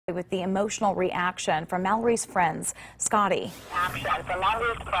with the emotional reaction from Malloree's friends. Scotty. Action from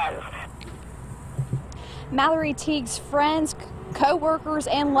Malloree's friends. Malloree Teague's friends, co-workers,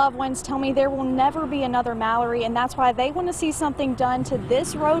 and loved ones tell me there will never be another Malloree, and that's why they want to see something done to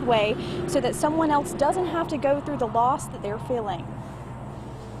this roadway so that someone else doesn't have to go through the loss that they're feeling.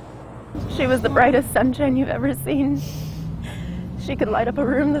 She was the brightest sunshine you've ever seen. She could light up a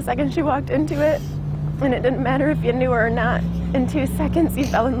room the second she walked into it, and it didn't matter if you knew her or not. In 2 seconds, you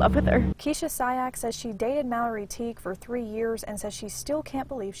fell in love with her. Keisha Syak says she dated Malloree Teague for 3 years and says she still can't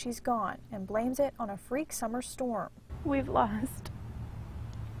believe she's gone and blames it on a freak summer storm. We've lost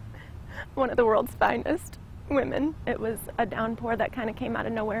one of the world's finest women. It was a downpour that kind of came out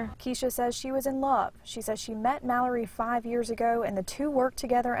of nowhere. Keisha says she was in love. She says she met Malloree 5 years ago and the two worked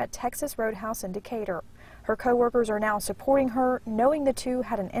together at Texas Roadhouse in Decatur. Her co-workers are now supporting her, knowing the two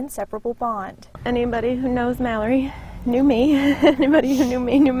had an inseparable bond. Anybody who knows Malloree knew me. Anybody who knew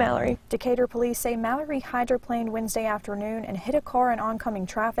me knew Malloree. Decatur police say Malloree hydroplaned Wednesday afternoon and hit a car in oncoming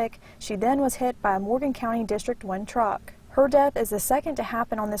traffic. She then was hit by a Morgan County District 1 truck. Her death is the second to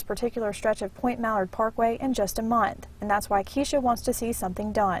happen on this particular stretch of Point Mallard Parkway in just a month, and that's why Keisha wants to see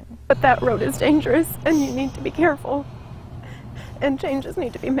something done. But that road is dangerous, and you need to be careful. And changes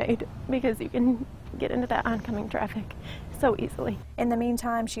need to be made, because you can get into that oncoming traffic so easily. In the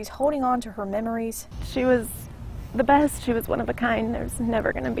meantime, she's holding on to her memories. She was the best. She was one of a kind. There's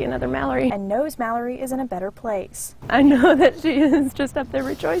never going to be another Malloree. And knows Malloree is in a better place. I know that she is just up there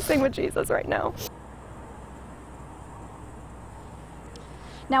rejoicing with Jesus right now.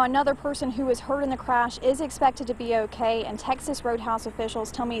 Now, another person who was hurt in the crash is expected to be okay, and Texas Roadhouse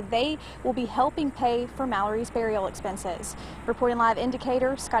officials tell me they will be helping pay for Malloree's burial expenses. Reporting live in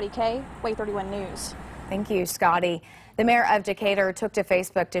Decatur, Scotty K, Way 31 News. Thank you, Scotty. The mayor of Decatur took to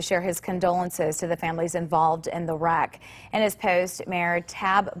Facebook to share his condolences to the families involved in the wreck. In his post, Mayor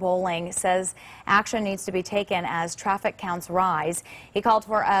Tab Bowling says action needs to be taken as traffic counts rise. He called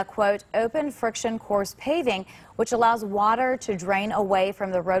for a, quote, open friction course paving, which allows water to drain away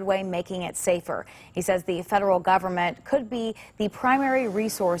from the roadway, making it safer. He says the federal government could be the primary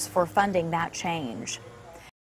resource for funding that change.